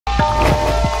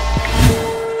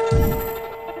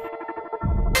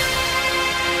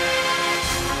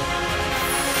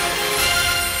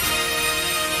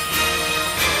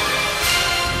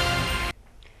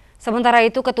Sementara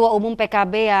itu, Ketua Umum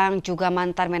PKB yang juga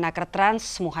mantan Menaker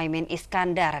Trans, Muhaimin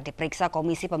Iskandar, diperiksa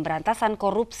Komisi Pemberantasan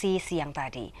Korupsi siang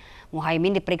tadi.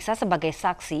 Muhaimin diperiksa sebagai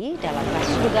saksi dalam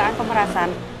kasus dugaan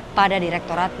pemerasan pada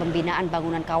Direktorat Pembinaan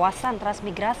Bangunan Kawasan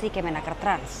Transmigrasi Kemenaker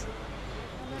Trans.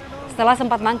 Setelah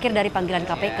sempat mangkir dari panggilan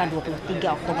KPK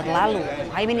 23 Oktober lalu,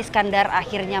 Muhaimin Iskandar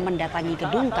akhirnya mendatangi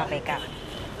gedung KPK.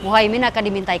 Muhaimin akan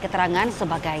dimintai keterangan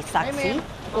sebagai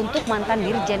saksi untuk mantan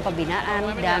Dirjen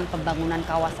Pembinaan dan Pembangunan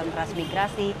Kawasan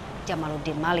Transmigrasi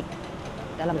Jamaluddin Malik.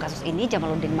 Dalam kasus ini,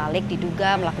 Jamaluddin Malik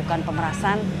diduga melakukan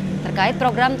pemerasan terkait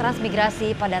program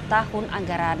transmigrasi pada tahun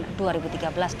anggaran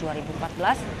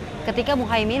 2013-2014 ketika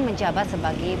Muhaimin menjabat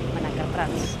sebagai Menaker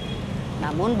Trans.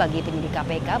 Namun bagi penyidik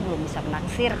KPK belum bisa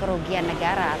menaksir kerugian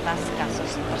negara atas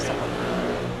kasus tersebut.